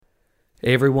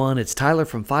Hey everyone, it's Tyler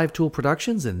from 5 Tool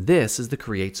Productions, and this is the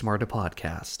Create Smarter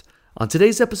podcast. On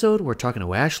today's episode, we're talking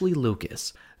to Ashley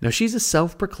Lucas. Now, she's a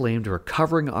self-proclaimed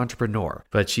recovering entrepreneur,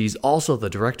 but she's also the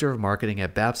director of marketing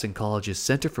at Babson College's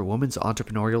Center for Women's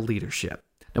Entrepreneurial Leadership.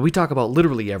 Now, we talk about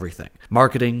literally everything.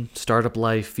 Marketing, startup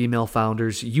life, female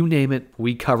founders, you name it,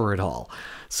 we cover it all.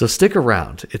 So stick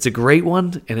around. It's a great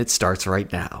one, and it starts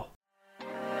right now.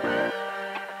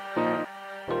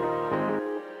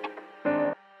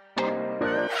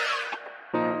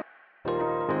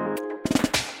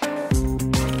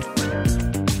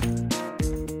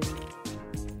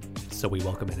 So we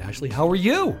welcome in Ashley. How are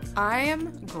you? I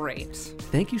am great.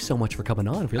 Thank you so much for coming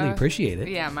on. Really appreciate it.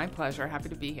 Yeah, my pleasure. Happy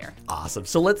to be here. Awesome.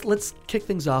 So let's kick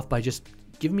things off by just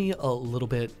give me a little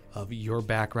bit of your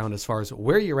background as far as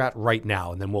where you're at right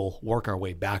now, and then we'll work our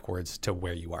way backwards to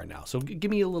where you are now. So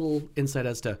give me a little insight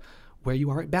as to where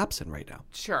you are at Babson right now.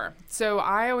 Sure. So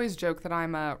I always joke that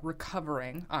I'm a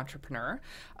recovering entrepreneur.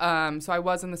 So I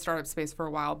was in the startup space for a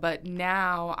while, but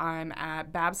now I'm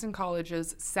at Babson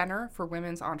College's Center for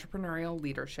Women's Entrepreneurial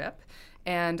Leadership,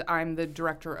 and I'm the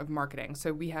director of marketing.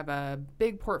 So we have a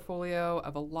big portfolio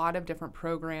of a lot of different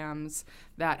programs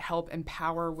that help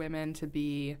empower women to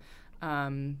be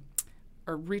or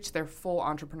reach their full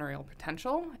entrepreneurial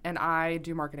potential, and I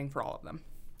do marketing for all of them.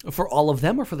 For all of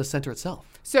them or for the center itself?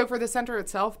 So for the center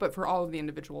itself, but for all of the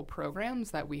individual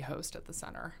programs that we host at the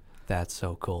center. That's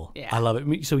so cool. Yeah. I love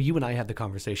it. So you and I had the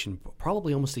conversation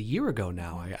probably almost a year ago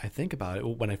now. I think about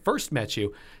it. When I first met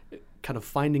you, kind of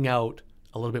finding out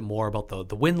a little bit more about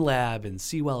the Win Lab and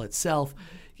Seawell itself.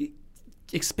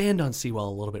 Expand on Seawell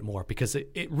a little bit more, because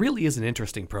it really is an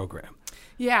interesting program.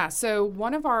 Yeah, so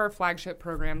one of our flagship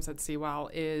programs at Seawell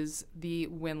is the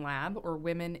Win Lab, or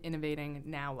Women Innovating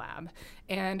Now Lab.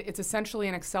 And it's essentially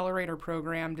an accelerator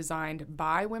program designed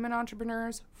by women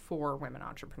entrepreneurs for women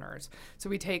entrepreneurs. So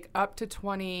we take up to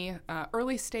 20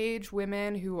 early stage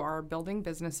women who are building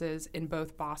businesses in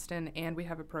both Boston, and we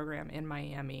have a program in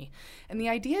Miami. And the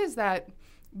idea is that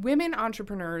women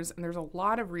entrepreneurs, and there's a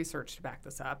lot of research to back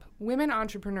this up, women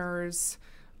entrepreneurs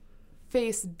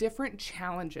face different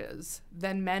challenges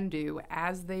than men do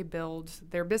as they build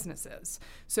their businesses.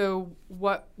 So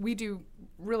what we do,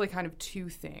 really kind of two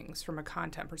things from a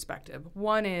content perspective.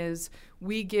 One is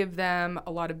we give them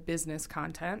a lot of business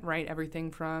content, right?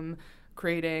 Everything from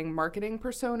creating marketing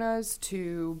personas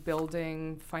to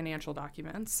building financial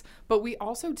documents. But we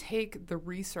also take the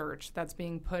research that's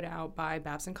being put out by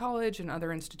Babson College and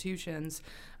other institutions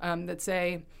that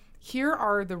say, here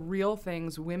are the real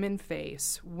things women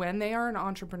face when they are an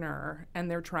entrepreneur and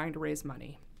they're trying to raise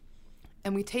money.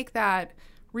 And we take that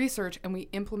research and we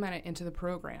implement it into the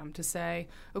program to say,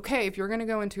 okay, if you're going to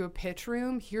go into a pitch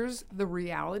room, here's the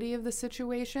reality of the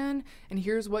situation, and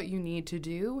here's what you need to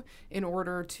do in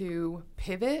order to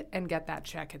pivot and get that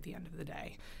check at the end of the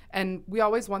day. And we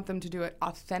always want them to do it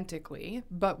authentically,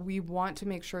 but we want to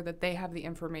make sure that they have the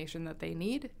information that they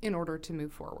need in order to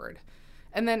move forward.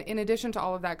 And then in addition to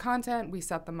all of that content, we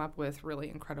set them up with really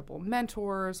incredible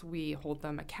mentors. We hold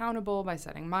them accountable by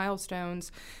setting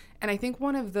milestones. And I think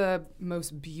one of the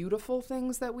most beautiful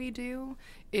things that we do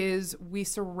is we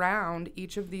surround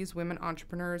each of these women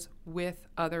entrepreneurs with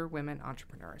other women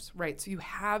entrepreneurs, right? So you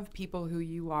have people who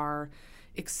you are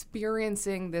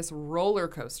experiencing this roller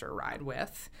coaster ride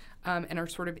with and are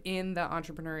sort of in the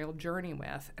entrepreneurial journey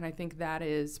with. And I think that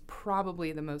is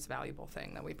probably the most valuable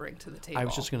thing that we bring to the table. I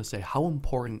was just going to say, how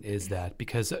important is that?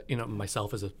 Because,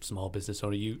 myself as a small business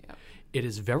owner, it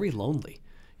is very lonely.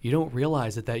 You don't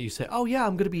realize that you say, oh, yeah,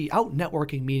 I'm going to be out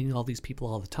networking, meeting all these people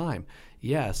all the time.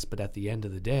 Yes, but at the end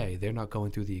of the day, they're not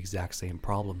going through the exact same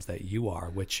problems that you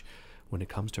are, which when it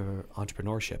comes to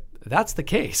entrepreneurship, that's the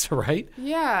case, right?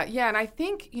 Yeah. And I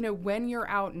think, when you're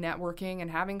out networking and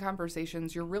having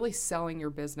conversations, you're really selling your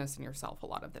business and yourself a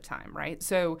lot of the time, right?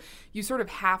 So you sort of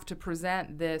have to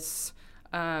present this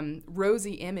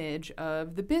rosy image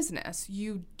of the business.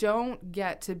 You don't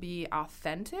get to be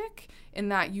authentic in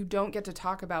that you don't get to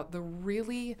talk about the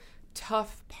really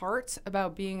tough parts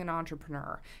about being an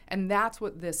entrepreneur. And that's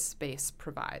what this space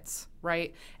provides,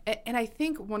 right? And I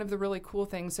think one of the really cool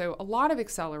things, so a lot of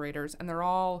accelerators, and they're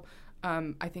all,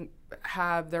 I think,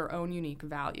 have their own unique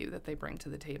value that they bring to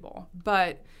the table.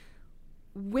 But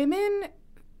women,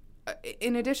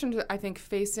 in addition to, I think,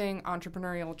 facing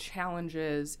entrepreneurial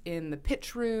challenges in the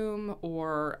pitch room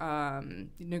or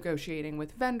negotiating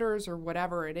with vendors or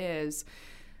whatever it is,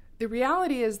 the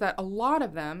reality is that a lot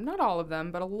of them, not all of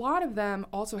them, but a lot of them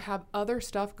also have other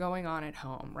stuff going on at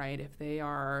home, right? If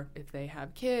they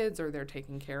have kids or they're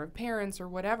taking care of parents or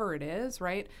whatever it is,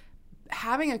 right?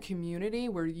 Having a community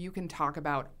where you can talk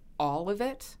about all of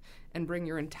it and bring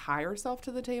your entire self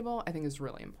to the table, I think is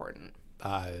really important.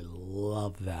 I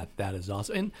love that. That is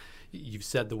awesome. And you've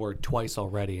said the word twice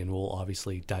already, and we'll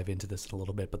obviously dive into this in a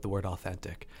little bit, but the word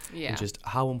authentic. Yeah. And just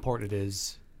how important it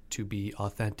is to be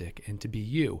authentic and to be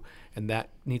you. And that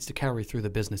needs to carry through the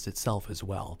business itself as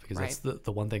well, because Right. that's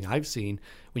the one thing I've seen.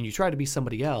 When you try to be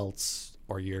somebody else,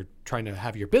 or you're trying to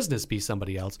have your business be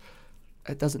somebody else,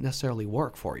 it doesn't necessarily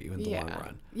work for you in the long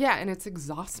run. Yeah, and it's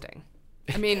exhausting.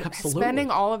 I mean, Absolutely.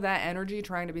 spending all of that energy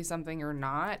trying to be something you're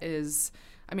not is,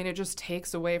 I mean, it just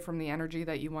takes away from the energy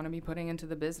that you want to be putting into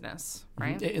the business,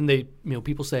 right? And they,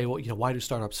 people say, well, why do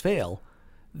startups fail?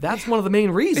 That's one of the main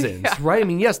reasons, right? I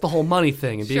mean, yes, the whole money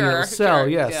thing and being able to sell,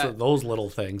 yes, those little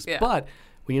things. Yeah. But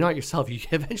when you're not yourself, you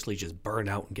eventually just burn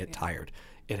out and get tired.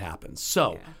 It happens.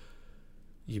 So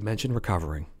you mentioned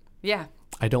recovering. Yeah.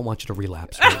 I don't want you to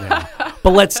relapse right now,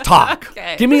 but let's talk.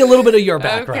 Okay. Give me a little bit of your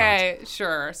background. Okay,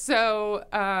 sure. So,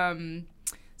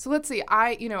 so let's see.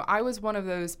 I was one of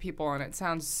those people, and it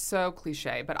sounds so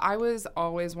cliche, but I was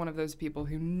always one of those people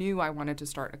who knew I wanted to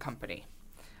start a company,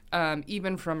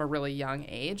 even from a really young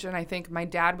age. And I think my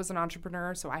dad was an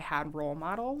entrepreneur, so I had role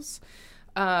models.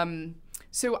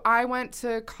 So I went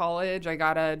to college. I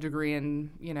got a degree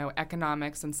in,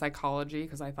 economics and psychology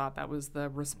because I thought that was the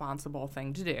responsible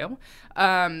thing to do.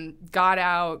 Got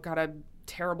out, got a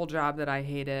terrible job that I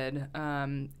hated,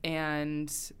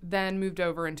 and then moved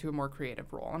over into a more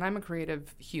creative role. And I'm a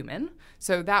creative human,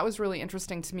 so that was really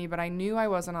interesting to me, but I knew I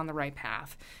wasn't on the right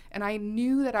path. And I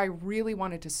knew that I really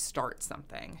wanted to start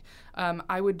something.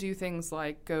 I would do things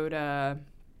like go to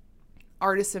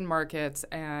artisan markets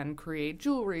and create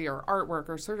jewelry or artwork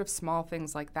or sort of small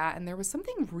things like that. And there was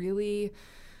something really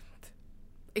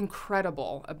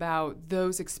incredible about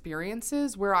those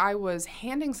experiences where I was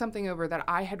handing something over that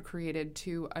I had created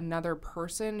to another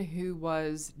person who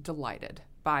was delighted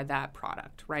by that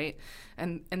product, right?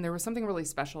 And there was something really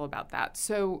special about that.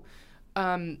 So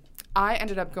I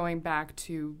ended up going back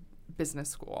to business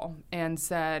school and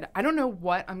said, I don't know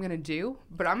what I'm going to do,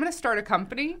 but I'm going to start a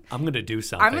company. I'm going to do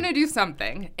something. I'm going to do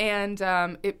something. And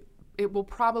it will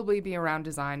probably be around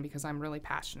design because I'm really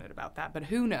passionate about that, but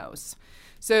who knows?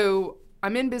 So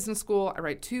I'm in business school. I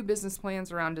write 2 business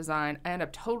plans around design. I end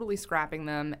up totally scrapping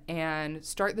them and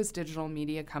start this digital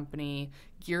media company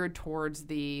geared towards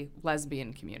the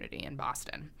lesbian community in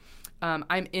Boston.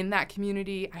 I'm in that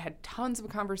community. I had tons of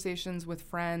conversations with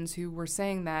friends who were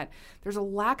saying that there's a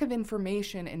lack of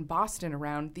information in Boston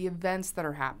around the events that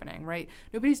are happening, right?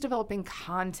 Nobody's developing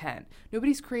content.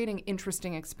 Nobody's creating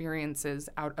interesting experiences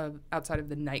outside of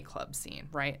the nightclub scene,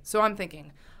 right? So I'm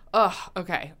thinking,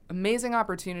 okay, amazing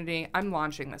opportunity. I'm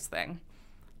launching this thing.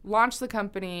 Launch the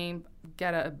company,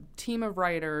 get a team of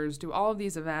writers, do all of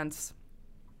these events.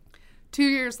 2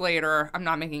 years later, I'm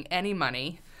not making any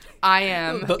money. I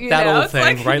am that old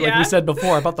thing, right? Yeah. Like we said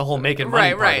before about the whole making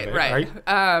money part of it,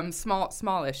 right?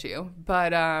 Small issue,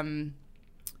 but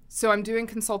so I'm doing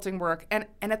consulting work, and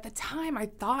at the time I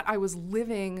thought I was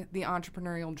living the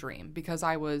entrepreneurial dream because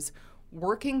I was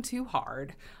working too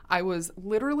hard. I was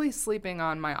literally sleeping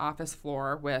on my office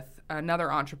floor with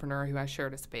another entrepreneur who I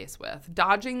shared a space with,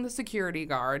 dodging the security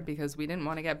guard because we didn't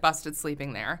want to get busted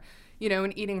sleeping there,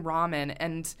 and eating ramen.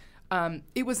 And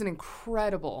it was an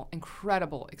incredible,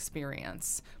 incredible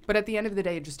experience. But at the end of the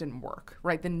day, it just didn't work,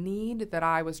 right? The need that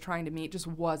I was trying to meet just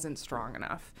wasn't strong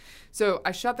enough. So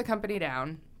I shut the company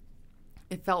down.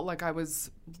 It felt like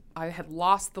I had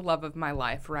lost the love of my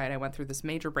life, right? I went through this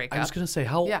major breakup. I was going to say,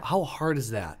 how hard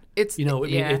is that? It's,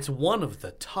 it's one of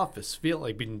the toughest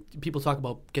people talk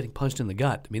about getting punched in the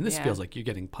gut. I mean, this feels like you're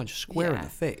getting punched square in the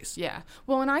face. Yeah.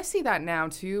 Well, and I see that now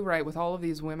too, right? With all of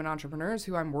these women entrepreneurs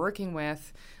who I'm working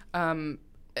with, and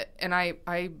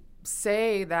I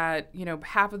say that,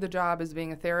 half of the job is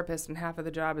being a therapist and half of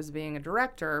the job is being a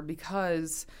director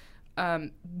because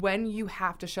when you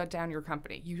have to shut down your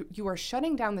company, you are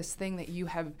shutting down this thing that you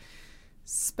have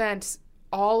spent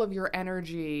all of your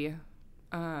energy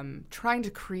trying to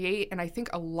create. And I think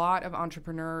a lot of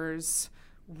entrepreneurs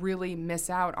really miss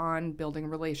out on building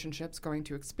relationships, going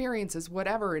to experiences,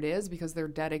 whatever it is, because they're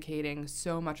dedicating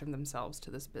so much of themselves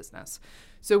to this business.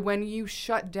 So when you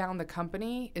shut down the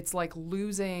company, it's like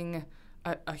losing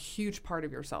a huge part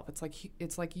of yourself. It's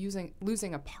like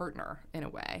losing a partner in a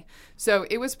way. So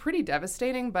it was pretty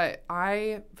devastating, but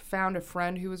I found a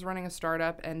friend who was running a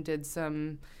startup and did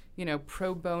some,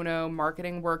 pro bono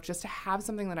marketing work just to have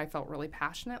something that I felt really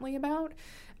passionately about.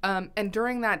 And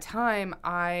during that time,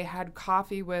 I had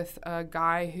coffee with a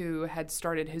guy who had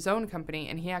started his own company,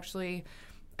 and he actually,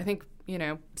 I think,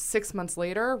 6 months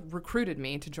later, recruited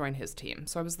me to join his team.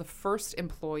 So I was the first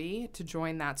employee to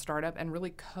join that startup and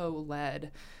really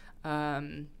co-led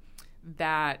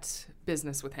that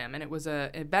business with him. And it was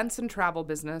a events and travel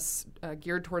business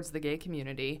geared towards the gay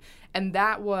community. And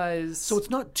that was... So it's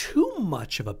not too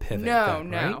much of a pivot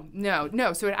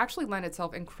No. So it actually lent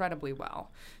itself incredibly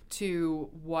well to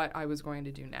what I was going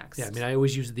to do next. Yeah, I mean, I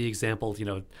always use the example,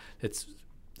 it's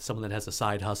someone that has a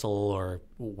side hustle or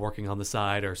working on the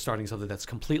side or starting something that's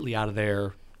completely out of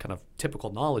their kind of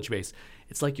typical knowledge base.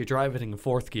 It's like you're driving in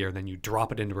fourth gear and then you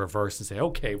drop it into reverse and say,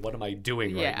 okay, what am I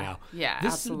doing right now? Yeah,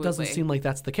 this absolutely. Doesn't seem like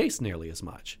that's the case nearly as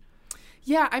much.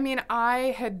 Yeah, I mean,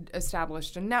 I had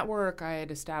established a network, I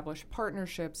had established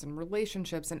partnerships and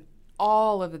relationships, and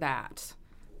all of that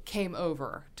came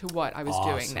over to what I was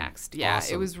doing next. Yeah,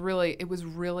 awesome. It was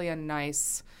really a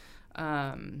nice,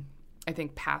 I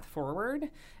think, path forward.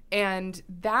 And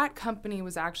that company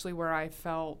was actually where I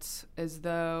felt as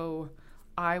though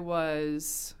I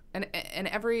was, and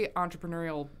every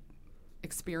entrepreneurial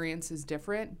experience is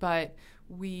different, but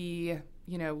we,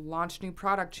 launched new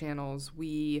product channels.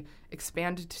 We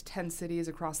expanded to 10 cities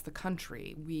across the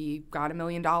country. We got $1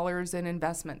 million in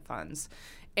investment funds.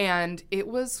 And it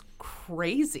was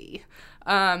crazy.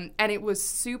 And it was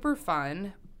super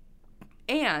fun.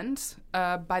 And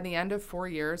by the end of 4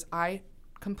 years, I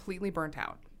completely burnt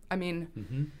out. I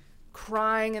mean,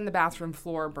 crying in the bathroom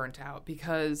floor burnt out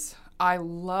because I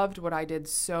loved what I did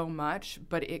so much,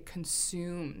 but it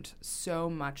consumed so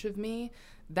much of me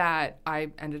that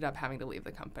I ended up having to leave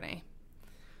the company.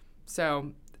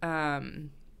 So,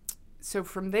 so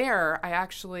from there, I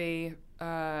actually,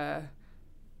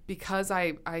 because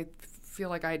I feel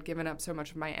like I had given up so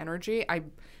much of my energy, I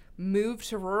moved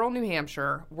to rural New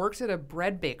Hampshire, worked at a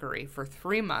bread bakery for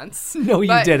 3 months. No,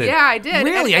 you didn't. Yeah, I did.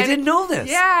 Really? I didn't know this.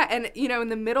 Yeah, and, in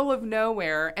the middle of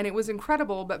nowhere, and it was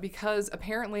incredible, but because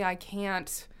apparently I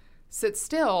can't sit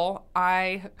still,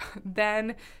 I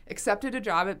then accepted a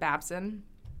job at Babson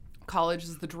College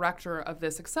as the director of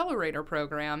this accelerator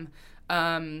program,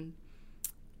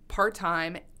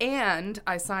 part-time, and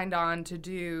I signed on to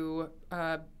do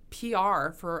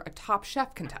PR for a Top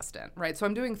Chef contestant, right? So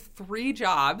I'm doing 3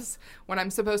 jobs when I'm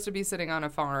supposed to be sitting on a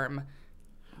farm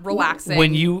relaxing.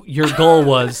 When your goal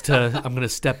was to, I'm going to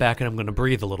step back and I'm going to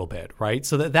breathe a little bit, right?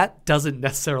 So that doesn't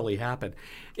necessarily happen.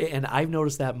 And I've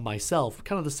noticed that myself,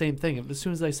 kind of the same thing. As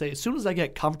soon as I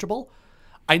get comfortable,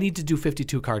 I need to do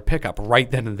 52 card pickup right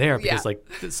then and there because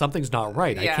something's not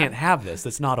right. I can't have this.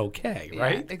 That's not okay,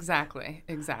 right? Yeah, exactly.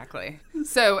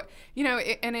 So,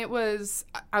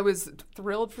 I was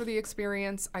thrilled for the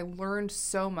experience. I learned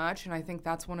so much, and I think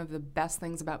that's one of the best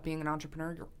things about being an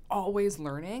entrepreneur. You're always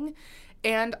learning.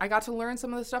 And I got to learn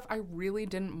some of the stuff I really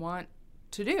didn't want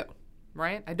to do,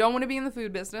 right? I don't want to be in the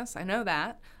food business. I know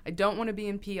that. I don't want to be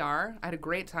in PR. I had a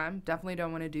great time. Definitely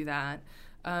don't want to do that.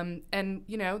 And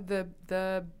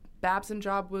the Babson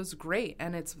job was great,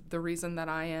 and it's the reason that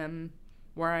I am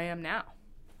where I am now.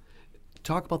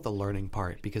 Talk about the learning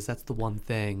part, because that's the one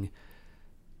thing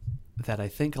that I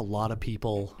think a lot of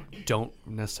people don't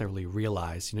necessarily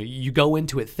realize. You go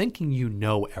into it thinking you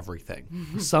know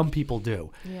everything. Some people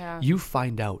do. Yeah. You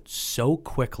find out so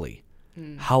quickly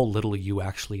how little you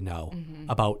actually know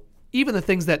about even the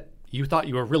things that you thought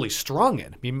you were really strong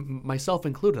in. I mean, myself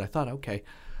included. I thought, okay,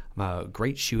 I'm a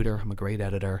great shooter. I'm a great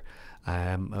editor.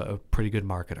 I'm a pretty good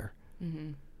marketer.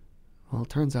 Mm-hmm. Well, it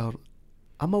turns out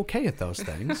I'm okay at those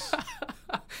things.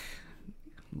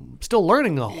 Still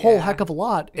learning a whole heck of a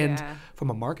lot. And from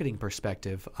a marketing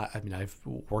perspective, I mean, I've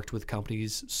worked with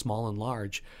companies, small and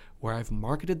large, where I've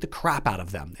marketed the crap out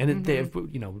of them. And they've,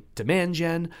 demand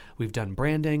gen, we've done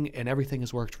branding, and everything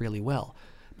has worked really well.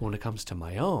 But when it comes to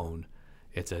my own,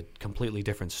 it's a completely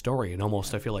different story. And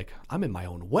almost I feel like I'm in my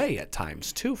own way at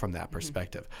times, too, from that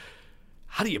perspective.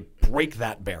 How do you break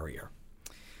that barrier?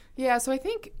 Yeah, so I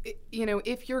think,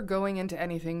 if you're going into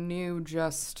anything new,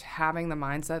 just having the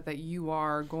mindset that you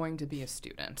are going to be a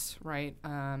student, right?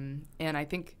 And I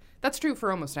think that's true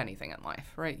for almost anything in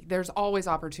life, right? There's always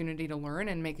opportunity to learn,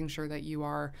 and making sure that you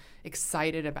are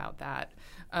excited about that.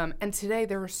 And today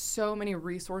there are so many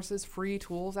resources, free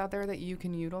tools out there that you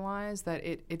can utilize that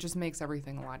it just makes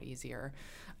everything a lot easier.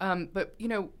 But,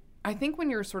 I think when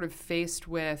you're sort of faced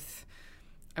with,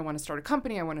 I want to start a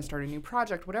company, I want to start a new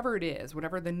project, whatever it is,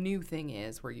 whatever the new thing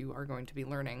is where you are going to be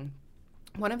learning,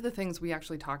 one of the things we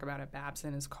actually talk about at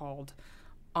Babson is called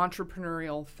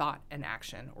entrepreneurial thought and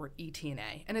action, or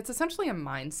ET&A. And it's essentially a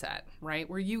mindset, right?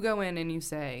 Where you go in and you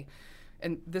say,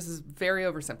 and this is very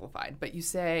oversimplified, but you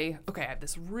say, okay, I have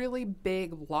this really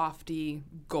big, lofty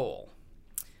goal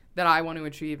that I want to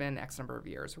achieve in X number of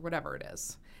years, or whatever it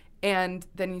is. And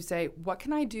then you say, what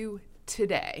can I do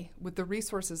today with the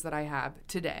resources that I have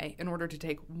today in order to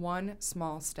take one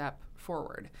small step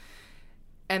forward?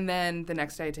 And then the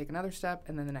next day I take another step,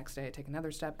 and then the next day I take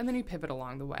another step, and then you pivot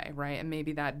along the way, right? And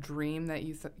maybe that dream that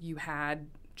you had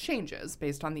changes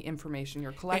based on the information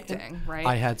you're collecting, right?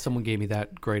 I had someone gave me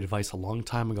that great advice a long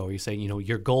time ago. He's saying,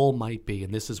 your goal might be,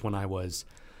 and this is when I was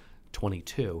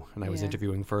 22, and I was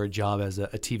interviewing for a job as a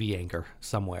TV anchor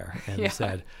somewhere, and he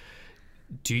said,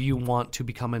 do you want to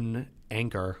become an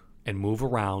anchor and move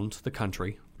around the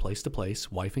country, place to place,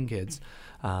 wife and kids,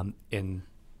 in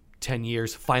 10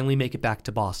 years, finally make it back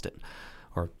to Boston,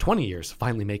 or 20 years,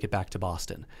 finally make it back to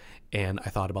Boston? And I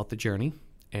thought about the journey,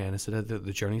 and I said,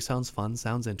 the journey sounds fun,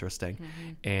 sounds interesting.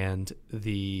 And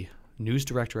the news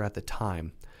director at the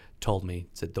time told me,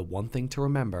 said, the one thing to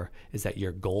remember is that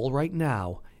your goal right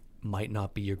now might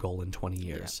not be your goal in 20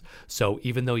 years. So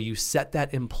even though you set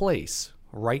that in place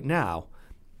right now,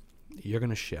 you're going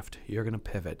to shift. You're going to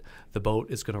pivot. The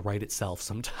boat is going to right itself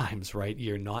sometimes, right?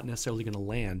 You're not necessarily going to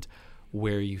land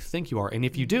where you think you are. And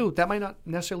if you do, that might not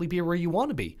necessarily be where you want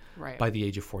to be by the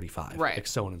age of 45, like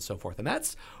so on and so forth. And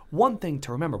that's one thing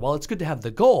to remember. While it's good to have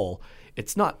the goal,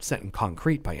 it's not set in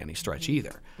concrete by any stretch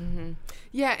either.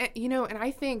 Yeah, and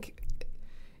I think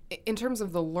in terms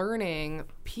of the learning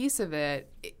piece of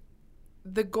it,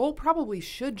 the goal probably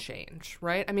should change,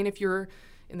 right? I mean, if you're,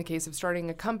 in the case of starting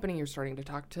a company, you're starting to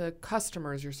talk to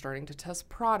customers, you're starting to test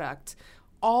product,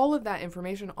 all of that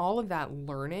information, all of that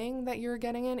learning that you're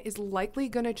getting in is likely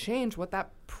going to change what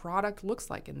that product looks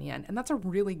like in the end. And that's a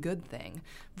really good thing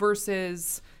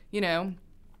versus, I'm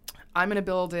going to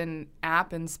build an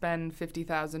app and spend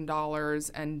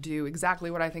 $50,000 and do exactly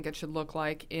what I think it should look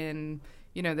like in,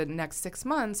 the next 6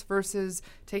 months versus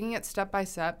taking it step by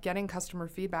step, getting customer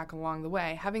feedback along the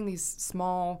way, having these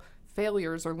small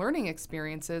failures or learning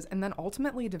experiences, and then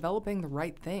ultimately developing the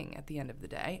right thing at the end of the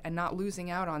day and not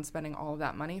losing out on spending all of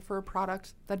that money for a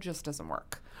product that just doesn't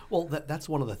work. Well, that's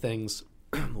one of the things.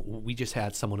 We just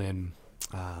had someone in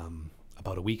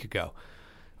about a week ago,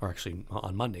 or actually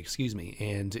on Monday, excuse me,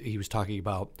 and he was talking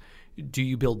about, do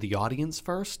you build the audience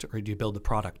first or do you build the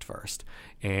product first?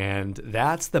 And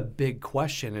that's the big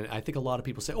question. And I think a lot of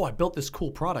people say, I built this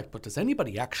cool product, but does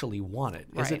anybody actually want it?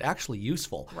 Is it actually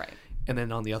useful? Right. And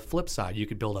then on the flip side, you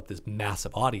could build up this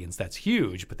massive audience that's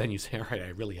huge, but then you say, all right, I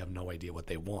really have no idea what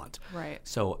they want. Right.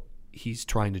 So he's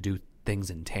trying to do things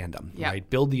in tandem, right?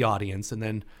 Build the audience, and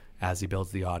then as he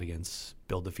builds the audience,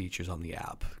 build the features on the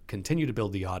app. Continue to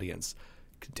build the audience,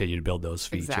 continue to build those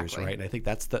features, right? And I think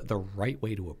that's the right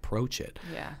way to approach it.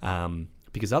 Yeah.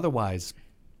 Because otherwise,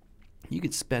 you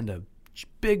could spend a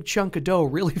big chunk of dough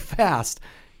really fast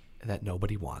that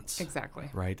nobody wants. Exactly.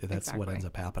 Right? That's what ends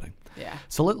up happening. Yeah.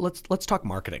 So let's talk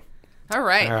marketing. All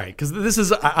right. Because this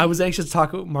is, I was anxious to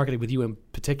talk about marketing with you in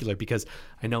particular because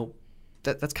I know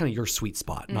that's kind of your sweet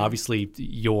spot. And obviously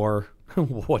your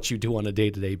what you do on a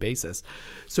day-to-day basis.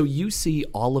 So you see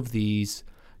all of these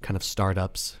kind of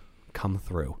startups come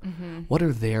through. What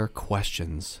are their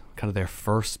questions, kind of their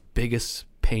first biggest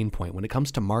pain point when it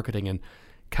comes to marketing and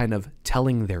kind of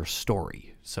telling their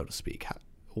story, so to speak?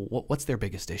 What's their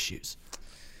biggest issues?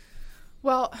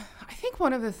 Well, I think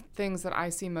one of the things that I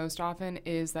see most often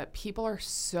is that people are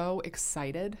so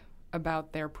excited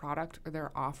about their product or their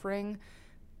offering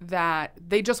that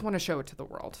they just want to show it to the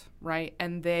world, right?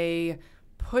 And they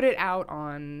put it out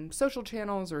on social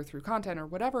channels or through content or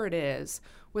whatever it is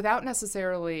without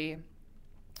necessarily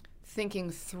thinking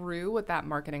through what that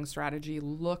marketing strategy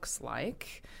looks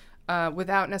like.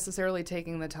 Without necessarily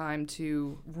taking the time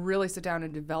to really sit down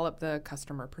and develop the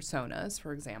customer personas,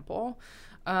 for example,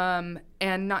 and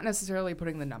not necessarily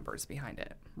putting the numbers behind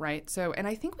it, right? So, and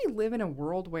I think we live in a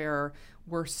world where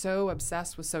we're so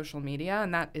obsessed with social media,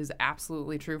 and that is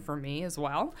absolutely true for me as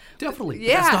well. Definitely.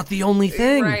 Yeah. But that's not the only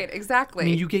thing. Right, exactly. I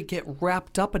mean, you get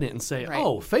wrapped up in it and say,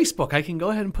 Facebook, I can go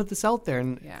ahead and put this out there,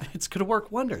 and it's going to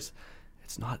work wonders.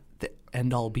 It's not the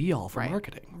end-all, be-all for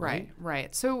marketing.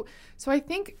 Right. So I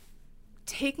think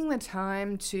taking the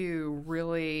time to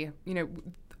really,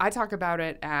 I talk about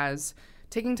it as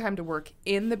taking time to work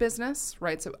in the business,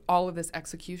 right? So all of this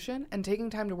execution and taking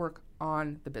time to work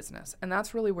on the business. And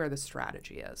that's really where the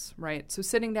strategy is, right? So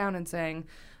sitting down and saying,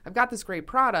 I've got this great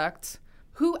product.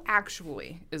 Who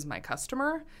actually is my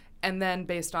customer? And then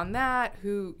based on that,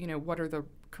 what are the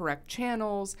correct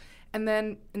channels? And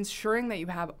then ensuring that you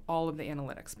have all of the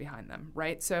analytics behind them,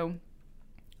 right? So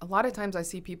a lot of times I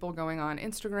see people going on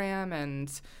Instagram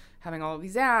and having all of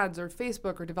these ads or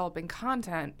Facebook or developing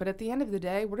content, but at the end of the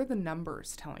day, what are the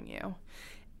numbers telling you?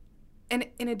 And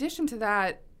in addition to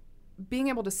that, being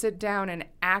able to sit down and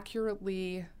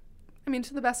accurately,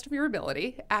 to the best of your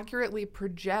ability, accurately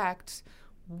project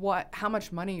how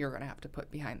much money you're going to have to put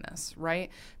behind this,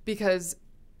 right? Because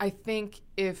I think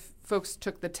if folks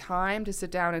took the time to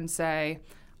sit down and say,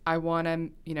 I want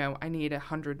to, I need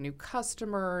 100 new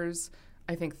customers.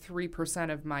 I think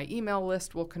 3% of my email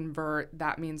list will convert.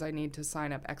 That means I need to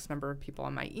sign up X number of people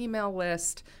on my email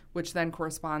list, which then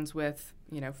corresponds with,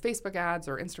 Facebook ads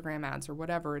or Instagram ads or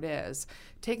whatever it is.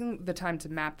 Taking the time to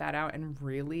map that out and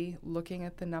really looking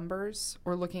at the numbers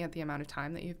or looking at the amount of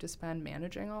time that you have to spend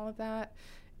managing all of that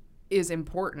is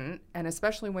important. And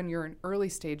especially when you're an early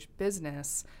stage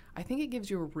business, I think it gives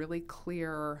you a really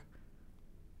clear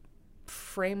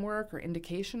framework or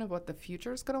indication of what the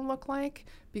future is going to look like,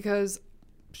 because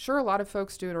sure, a lot of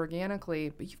folks do it organically,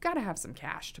 but you've got to have some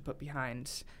cash to put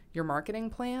behind your marketing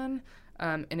plan.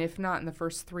 And if not in the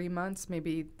first 3 months,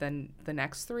 maybe then the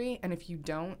next 3. And if you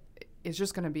don't, it's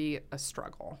just going to be a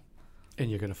struggle.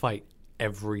 And you're going to fight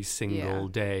every single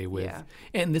day with,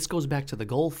 and this goes back to the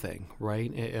goal thing,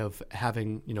 right? Of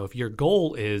having, if your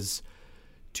goal is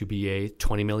to be a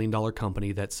 $20 million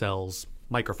company that sells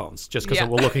microphones, just because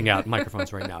we're looking at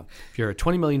microphones right now. If you're a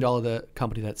 $20 million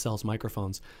company that sells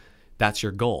microphones, that's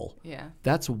your goal. Yeah.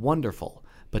 That's wonderful.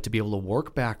 But to be able to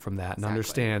work back from that and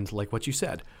understand, like what you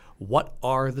said, what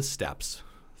are the steps,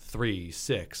 3,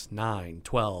 6, 9,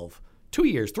 12, 2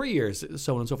 years, 3 years,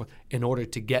 so on and so forth, in order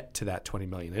to get to that $20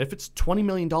 million. And if it's $20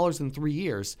 million in 3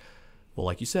 years, well,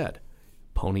 like you said,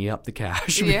 pony up the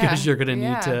cash because you're going to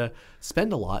need to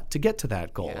spend a lot to get to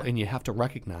that goal. And you have to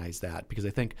recognize that, because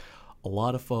I think a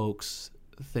lot of folks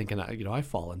think, and I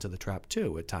fall into the trap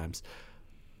too at times,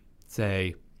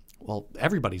 say, well,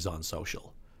 everybody's on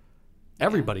social.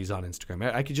 Everybody's on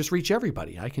Instagram. I could just reach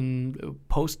everybody. I can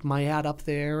post my ad up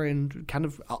there and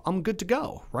I'm good to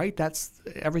go, right? That's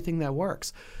everything that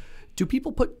works. Do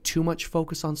people put too much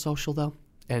focus on social though,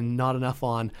 and not enough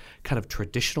on kind of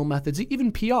traditional methods,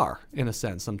 even PR in a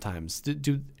sense sometimes?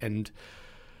 And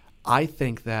I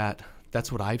think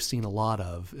that's what I've seen a lot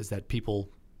of, is that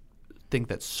people think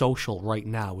that social right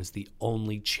now is the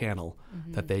only channel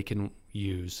that they can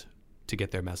use to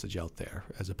get their message out there,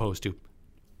 as opposed to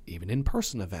even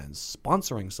in-person events,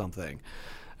 sponsoring something.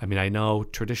 I mean, I know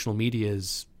traditional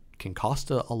medias can cost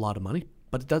a lot of money,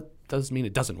 but it doesn't mean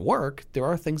it doesn't work. There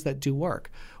are things that do work.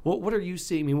 What are you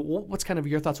seeing? I mean, what's kind of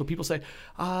your thoughts when people say,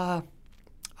 I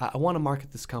want to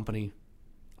market this company,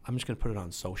 I'm just going to put it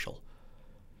on social?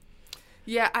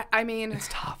 Yeah, I mean... It's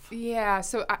tough. Yeah,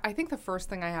 so I think the first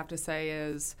thing I have to say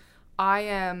is I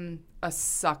am a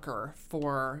sucker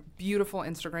for beautiful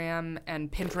Instagram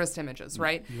and Pinterest images,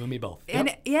 right? You and me both.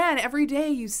 And and every day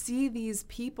you see these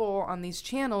people on these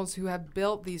channels who have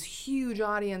built these huge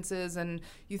audiences, and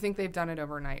you think they've done it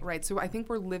overnight, right? So I think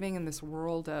we're living in this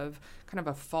world of kind of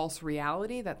a false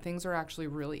reality that things are actually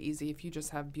really easy if you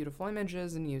just have beautiful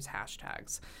images and use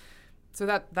hashtags. So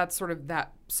that's sort of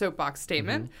that soapbox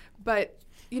statement. But,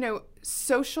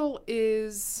 social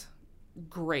is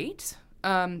great.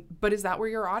 But is that where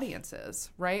your audience is,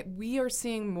 right? We are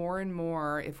seeing more and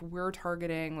more, if we're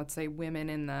targeting, let's say, women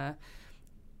in the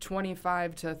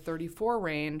 25 to 34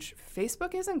 range,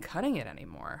 Facebook isn't cutting it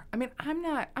anymore. I mean, I'm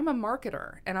a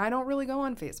marketer, and I don't really go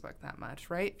on Facebook that much,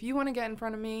 right? If you want to get in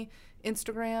front of me,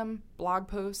 Instagram, blog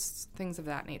posts, things of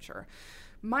that nature.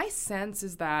 My sense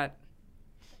is that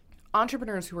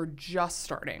entrepreneurs who are just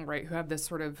starting, right, who have this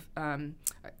sort of,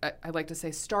 I like to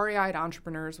say, starry-eyed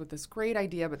entrepreneurs with this great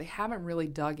idea, but they haven't really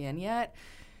dug in yet,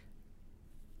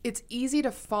 it's easy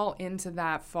to fall into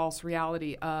that false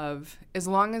reality of, as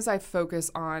long as I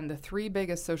focus on the 3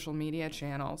 biggest social media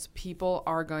channels, people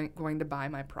are going to buy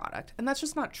my product. And that's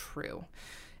just not true.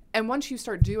 And once you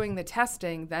start doing the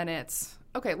testing, then it's,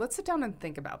 okay, let's sit down and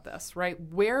think about this, right?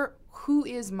 Who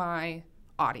is my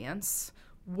audience?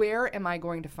 Where am I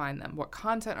going to find them? What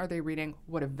content are they reading?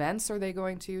 What events are they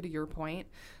going to your point?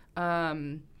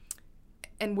 And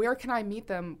where can I meet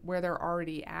them where they're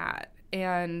already at?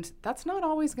 And that's not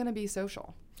always going to be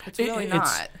social. It's really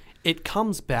not. It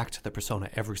comes back to the persona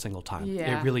every single time.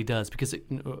 Yeah. It really does, because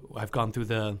I've gone through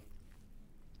the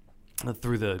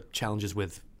challenges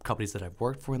with companies that I've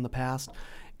worked for in the past,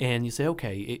 and you say,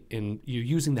 okay, and you're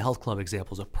using the health club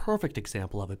example as a perfect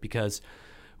example of it, because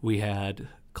we had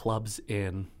clubs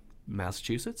in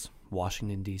Massachusetts,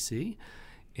 Washington, D.C.,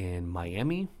 in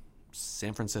Miami,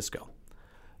 San Francisco.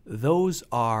 Those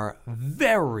are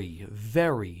very,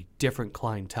 very different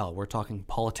clientele. We're talking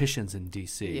politicians in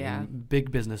D.C., and big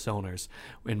business owners.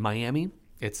 In Miami,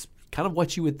 it's kind of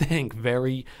what you would think,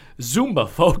 very Zumba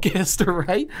focused,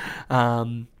 right?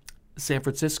 San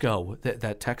Francisco,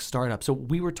 that tech startup. So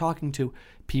we were talking to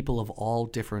people of all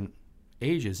different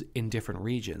ages in different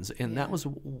regions. And that was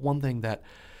one thing that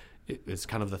it's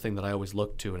kind of the thing that I always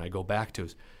look to and I go back to,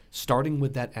 is starting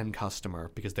with that end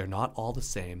customer, because they're not all the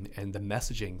same and the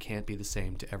messaging can't be the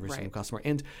same to every single customer.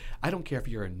 And I don't care if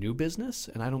you're a new business,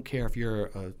 and I don't care if you're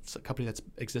a company that's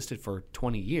existed for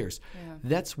 20 years. Yeah.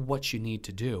 That's what you need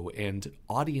to do. And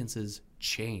audiences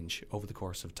change over the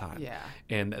course of time. Yeah.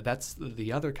 And that's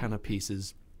the other kind of piece,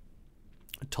 is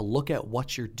to look at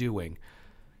what you're doing,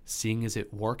 seeing is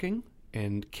it working,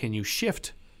 and can you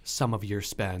shift some of your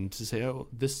spend to say, oh,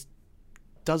 this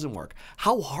doesn't work.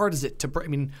 How hard is it to I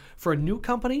mean, for a new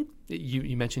company,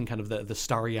 you mentioned kind of the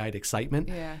starry-eyed excitement.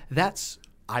 Yeah.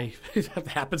 It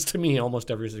happens to me almost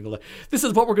every single day. This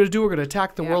is what we're going to do. We're going to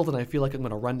attack the world, and I feel like I'm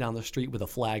going to run down the street with a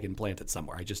flag and plant it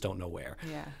somewhere. I just don't know where.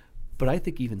 Yeah. But I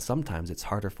think even sometimes it's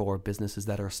harder for businesses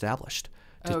that are established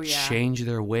to change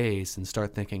their ways and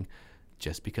start thinking,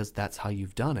 just because that's how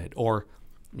you've done it. Or,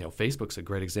 Facebook's a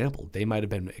great example. They might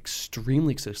have been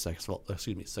extremely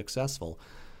successful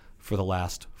for the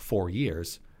last 4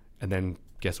 years, and then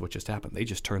guess what just happened? They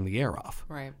just turned the air off.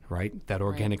 Right? That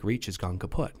organic reach has gone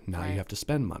kaput. Now you have to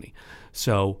spend money.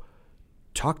 So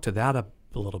talk to that a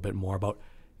little bit more about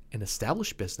an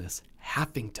established business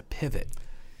having to pivot,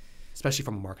 especially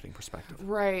from a marketing perspective.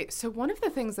 Right. So one of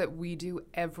the things that we do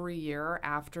every year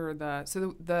after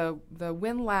the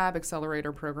WinLab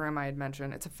Accelerator program I had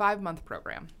mentioned, it's a 5-month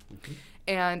program. Mm-hmm.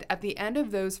 And at the end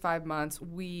of those 5 months,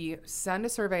 we send a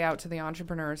survey out to the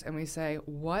entrepreneurs and we say,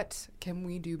 what can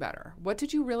we do better? What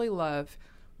did you really love?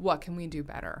 What can we do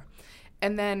better?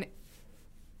 And then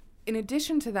in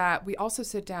addition to that, we also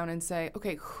sit down and say,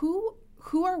 okay, who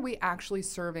are we actually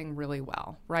serving really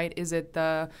well, right? Is it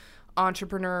the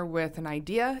entrepreneur with an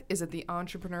idea? Is it the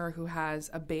entrepreneur who has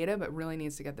a beta but really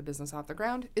needs to get the business off the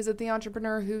ground? Is it the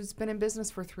entrepreneur who's been in business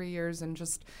for 3 years and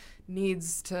just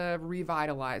needs to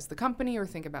revitalize the company or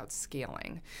think about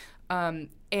scaling?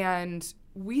 And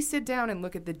we sit down and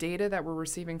look at the data that we're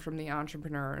receiving from the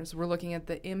entrepreneurs. We're looking at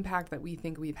the impact that we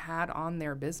think we've had on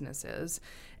their businesses,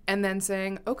 and then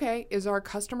saying, okay, is our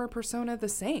customer persona the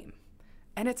same?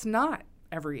 And it's not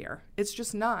every year. It's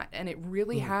just not. And it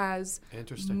really has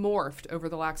morphed over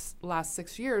the last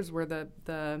 6 years, where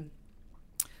when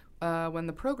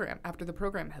the program, after the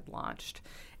program had launched.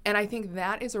 And I think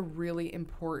that is a really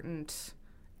important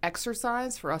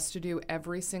exercise for us to do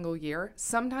every single year.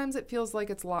 Sometimes it feels like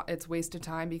it's wasted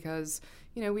time because,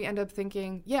 we end up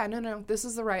thinking, no, this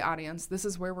is the right audience. This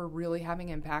is where we're really having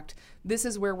impact. This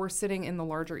is where we're sitting in the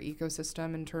larger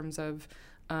ecosystem in terms of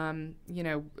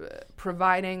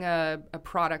providing a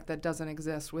product that doesn't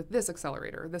exist with this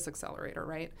accelerator,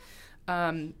 right?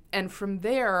 And from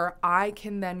there, I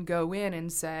can then go in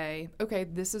and say, okay,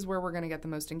 this is where we're going to get the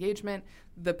most engagement.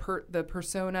 The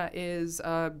persona is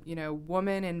a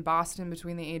woman in Boston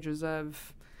between the ages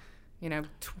of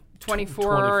 24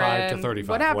 25 and to 35,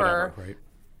 whatever. Right?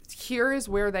 Here is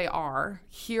where they are.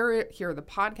 Here are the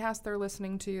podcasts they're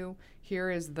listening to.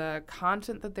 Here is the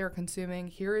content that they're consuming.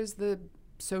 Here is the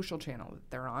social channel that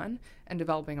they're on, and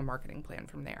developing a marketing plan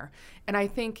from there. And I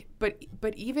think, but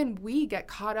even we get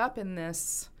caught up in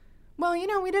this. Well,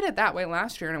 we did it that way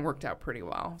last year and it worked out pretty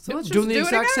well. So let's just doing the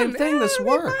exact same thing. This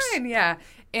works. Fine. Yeah.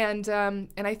 And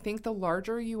I think the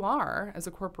larger you are as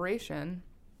a corporation,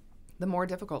 the more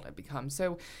difficult it becomes.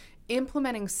 So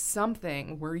implementing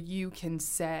something where you can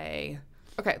say,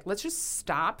 okay, let's just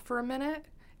stop for a minute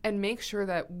and make sure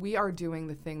that we are doing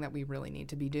the thing that we really need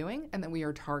to be doing, and that we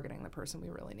are targeting the person we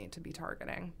really need to be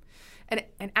targeting.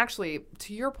 And actually,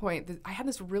 to your point, I had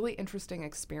this really interesting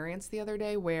experience the other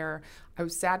day where I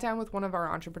sat down with one of our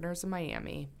entrepreneurs in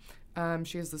Miami.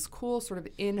 She has this cool sort of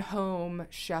in-home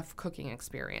chef cooking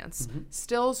experience. Mm-hmm.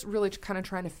 Still really kind of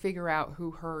trying to figure out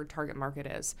who her target market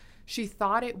is. She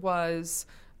thought it was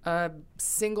a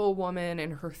single woman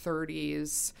in her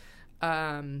 30s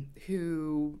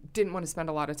who didn't want to spend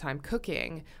a lot of time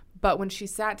cooking. But when she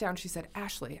sat down, she said,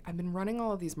 Ashley, I've been running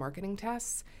all of these marketing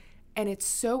tests, and it's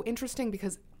so interesting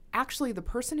because actually the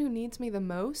person who needs me the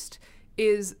most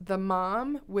is the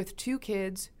mom with 2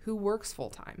 kids who works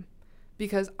full-time,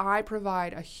 because I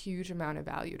provide a huge amount of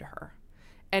value to her.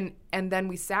 And then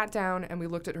we sat down and we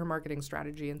looked at her marketing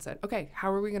strategy and said, okay,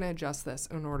 how are we going to adjust this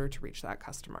in order to reach that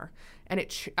customer? And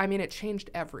it changed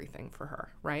everything for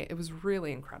her, right? It was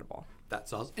really incredible.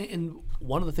 That's awesome. And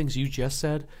one of the things you just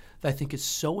said that I think is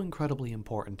so incredibly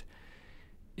important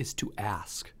is to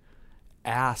ask.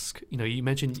 Ask, you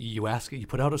mentioned you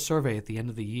put out a survey at the end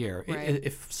of the year. Right.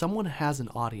 If someone has an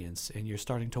audience and you're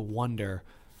starting to wonder,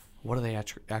 what are they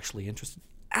actually interested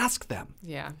in? Ask them.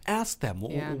 Yeah. Ask them.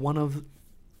 Yeah. One of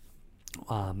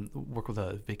work with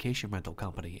a vacation rental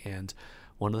company, and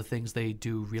one of the things they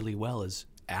do really well is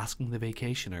asking the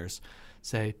vacationers,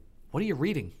 say, what are you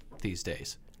reading these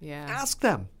days? Yeah. Ask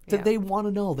them. Yeah. They want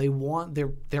to know.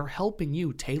 They're helping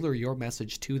you tailor your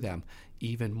message to them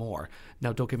even more.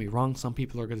 Now, don't get me wrong. Some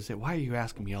people are going to say, why are you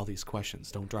asking me all these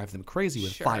questions? Don't drive them crazy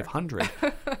with 500.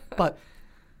 But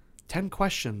 10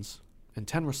 questions and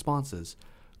 10 responses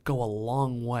go a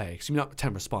long way. Excuse me, not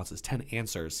 10 responses, 10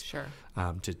 answers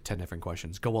to 10 different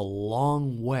questions go a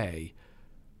long way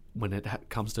when it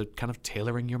comes to kind of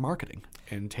tailoring your marketing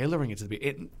and tailoring it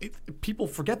to people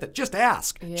forget that. Just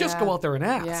ask. Yeah. Just go out there and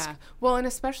ask. Yeah. Well, and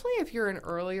especially if you're an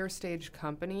earlier stage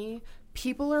company,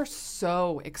 people are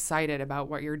so excited about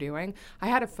what you're doing. I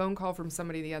had a phone call from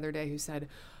somebody the other day who said,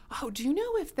 oh, do you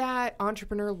know if that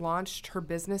entrepreneur launched her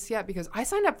business yet? Because I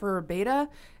signed up for a beta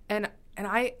and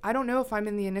I don't know if I'm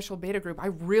in the initial beta group. I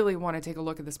really want to take a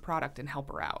look at this product and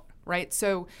help her out, right?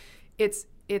 So it's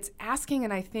asking,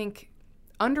 and I think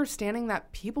understanding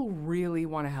that people really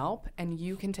want to help and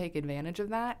you can take advantage of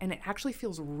that. And it actually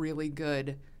feels really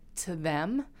good to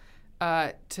them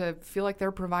to feel like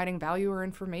they're providing value or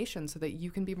information so that you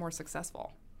can be more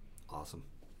successful. Awesome.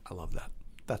 I love that.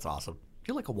 That's awesome.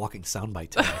 You're like a walking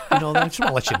soundbite today. I just want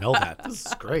to let you know that. This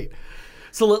is great.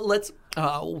 So let's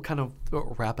we'll kind of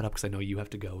wrap it up because I know you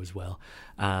have to go as well.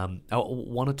 I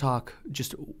want to talk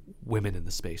just women in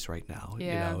the space right now.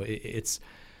 Yeah.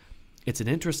 It's an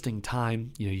interesting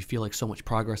time. You feel like so much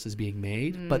progress is being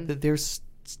made, but there's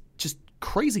just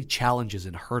crazy challenges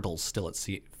and hurdles still,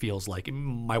 it feels like.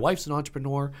 My wife's an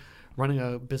entrepreneur running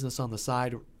a business on the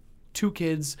side, 2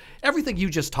 kids, everything you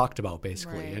just talked about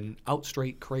basically, right. And out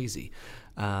straight crazy.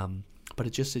 But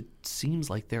it seems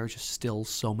like there are just still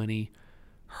so many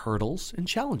hurdles and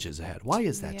challenges ahead. Why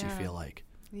is that, do you feel like?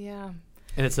 Yeah.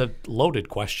 And it's a loaded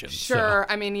question. Sure.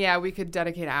 So. I mean, yeah, we could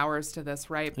dedicate hours to this,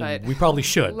 right? But we probably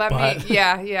should.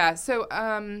 Yeah. So,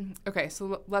 okay.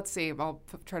 So let's see. I'll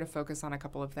try to focus on a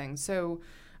couple of things. So,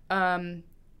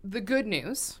 the good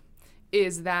news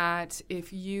is that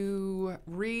if you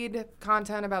read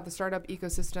content about the startup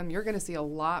ecosystem, you're going to see a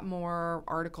lot more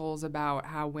articles about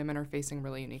how women are facing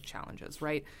really unique challenges,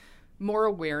 right? More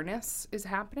awareness is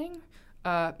happening.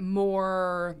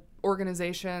 More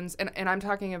organizations, and I'm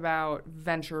talking about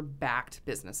venture-backed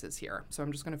businesses here. So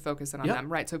I'm just going to focus in on them,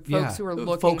 right? So folks who are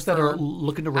looking that are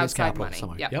looking to raise capital money.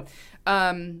 somewhere. Yep.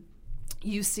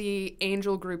 You see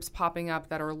angel groups popping up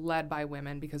that are led by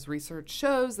women because research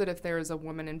shows that if there is a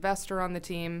woman investor on the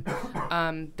team,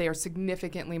 they are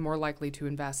significantly more likely to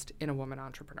invest in a woman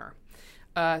entrepreneur.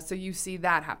 So you see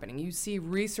that happening. You see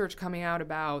research coming out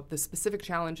about the specific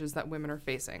challenges that women are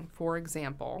facing. For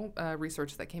example,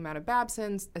 research that came out of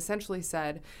Babson essentially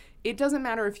said, it doesn't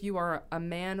matter if you are a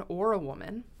man or a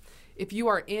woman. If you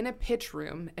are in a pitch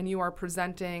room and you are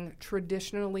presenting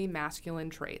traditionally masculine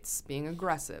traits, being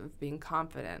aggressive, being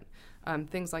confident,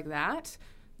 things like that,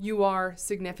 you are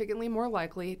significantly more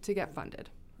likely to get funded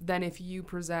than if you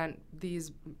present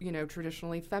these,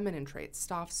 traditionally feminine traits,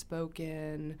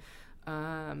 soft-spoken,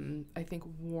 I think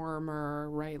warmer,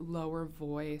 right, lower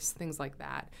voice, things like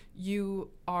that.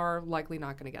 You are likely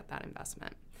not going to get that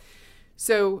investment.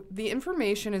 So the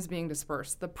information is being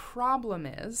dispersed. The problem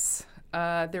is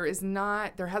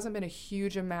there hasn't been a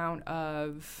huge amount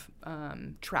of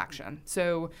traction.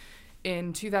 So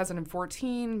in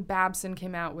 2014, Babson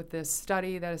came out with this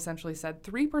study that essentially said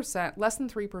less than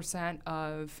 3%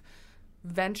 of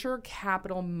venture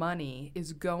capital money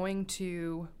is going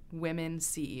to women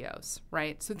CEOs,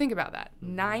 right? So think about that.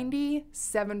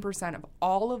 97% of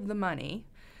all of the money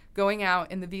going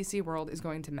out in the VC world is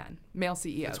going to male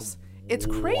CEOs. It's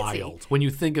crazy. Wild. When you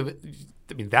think of it,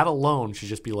 I mean, that alone should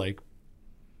just be like,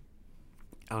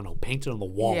 I don't know, painted on the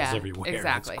walls everywhere.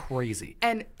 Exactly. It's crazy.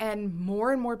 And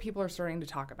more people are starting to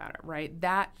talk about it, right?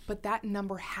 But that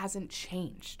number hasn't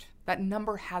changed. That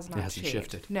number has not changed. It hasn't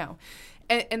shifted. No.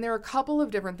 And there are a couple of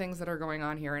different things that are going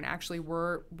on here. And actually,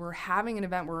 we're having an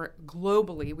event where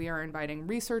globally we are inviting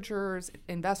researchers,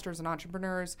 investors, and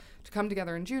entrepreneurs to come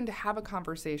together in June to have a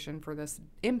conversation for this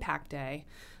Impact Day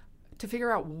to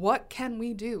figure out what can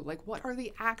we do? Like, what are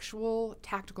the actual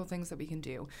tactical things that we can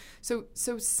do? So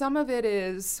some of it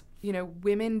is,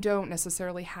 women don't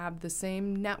necessarily have the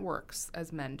same networks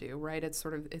as men do, right? It's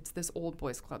this old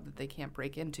boys club that they can't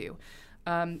break into.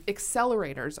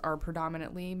 Accelerators are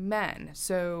predominantly men,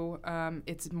 so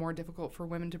it's more difficult for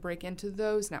women to break into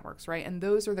those networks, right? And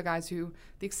those are the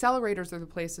accelerators are the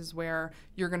places where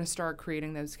you're going to start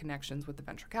creating those connections with the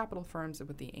venture capital firms and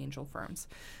with the angel firms.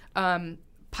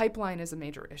 Pipeline is a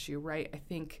major issue, right? I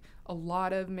think a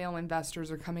lot of male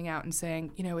investors are coming out and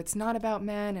saying, it's not about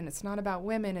men and it's not about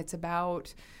women. It's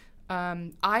about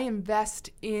I invest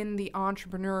in the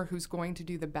entrepreneur who's going to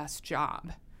do the best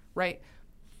job, right?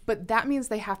 But that means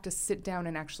they have to sit down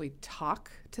and actually talk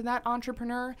to that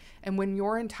entrepreneur. And when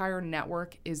your entire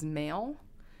network is male,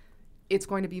 it's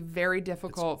going to be very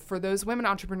difficult for those women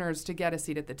entrepreneurs to get a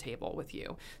seat at the table with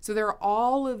you. So there are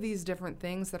all of these different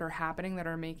things that are happening that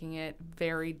are making it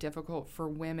very difficult for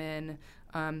women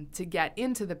to get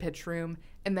into the pitch room.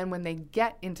 And then when they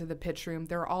get into the pitch room,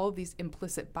 there are all of these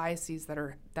implicit biases that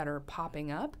are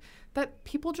popping up that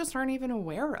people just aren't even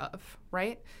aware of,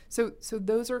 right? So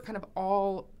those are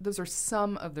those are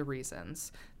some of the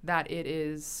reasons that it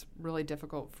is really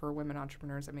difficult for women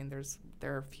entrepreneurs. I mean,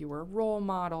 there are fewer role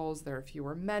models, there are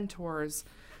fewer mentors,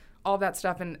 all that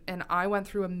stuff. And I went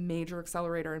through a major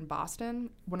accelerator in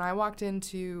Boston. When I walked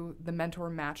into the mentor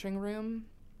matching room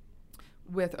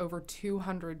with over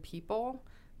 200 people,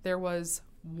 there was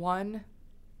one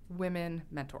women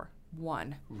mentor.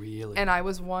 One. Really? And I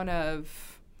was one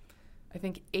of, I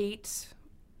think, 8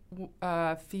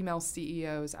 female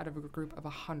CEOs out of a group of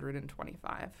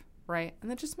 125, right? And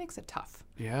that just makes it tough.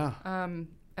 Yeah. And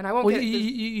I won't get...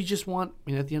 You just want,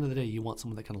 I mean, at the end of the day, you want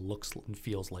someone that kind of looks and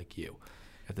feels like you.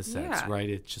 At the sense, right?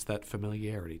 It's just that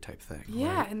familiarity type thing.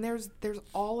 Yeah, right? And there's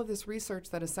all of this research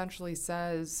that essentially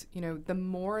says, the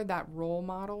more that role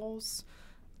models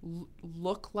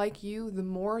look like you, the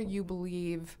more you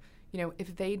believe,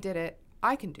 if they did it,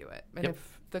 I can do it. And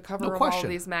if the cover of all of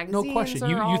these magazines, no question,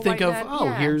 you think of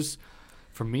here's,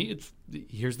 for me,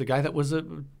 here's the guy that was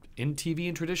in TV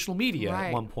and traditional media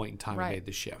at one point in time and made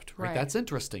the shift. Right, that's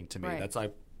interesting to me. That's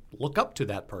I look up to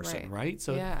that person, right?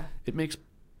 So it makes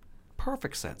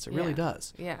perfect sense. It really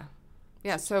does. Yeah.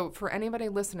 So for anybody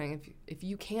listening, if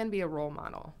you can be a role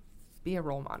model, be a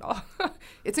role model.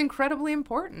 It's incredibly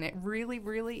important. It really,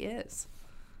 really is.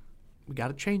 We got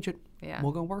to change it. Yeah.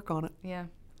 We're going to work on it. Yeah.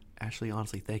 Ashley,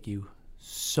 honestly, thank you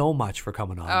so much for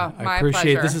coming on. Oh, I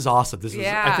appreciate pleasure. This is awesome. This is.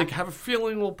 I think I have a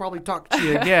feeling we'll probably talk to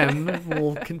you again.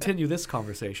 We'll continue this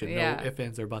conversation. No ifs,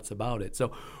 ands, or buts about it.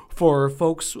 So for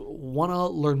folks want to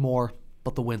learn more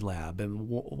about the Win Lab and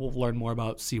we'll learn more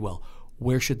about Seawell,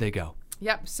 where should they go?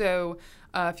 Yep. So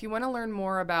if you want to learn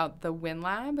more about the Win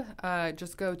Lab,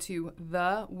 just go to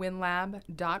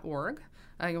thewinlab.org.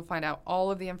 You'll find out all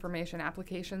of the information.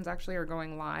 Applications actually are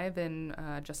going live in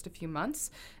just a few months.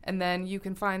 And then you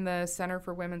can find the Center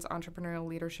for Women's Entrepreneurial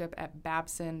Leadership at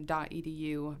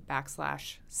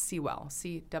babson.edu/Sewell,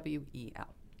 CWEL.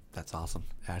 That's awesome.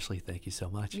 Ashley, thank you so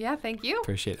much. Yeah, thank you.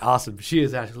 Appreciate it. Awesome. She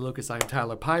is Ashley Lucas. I'm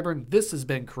Tyler Pyburn. This has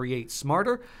been Create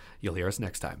Smarter. You'll hear us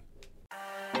next time.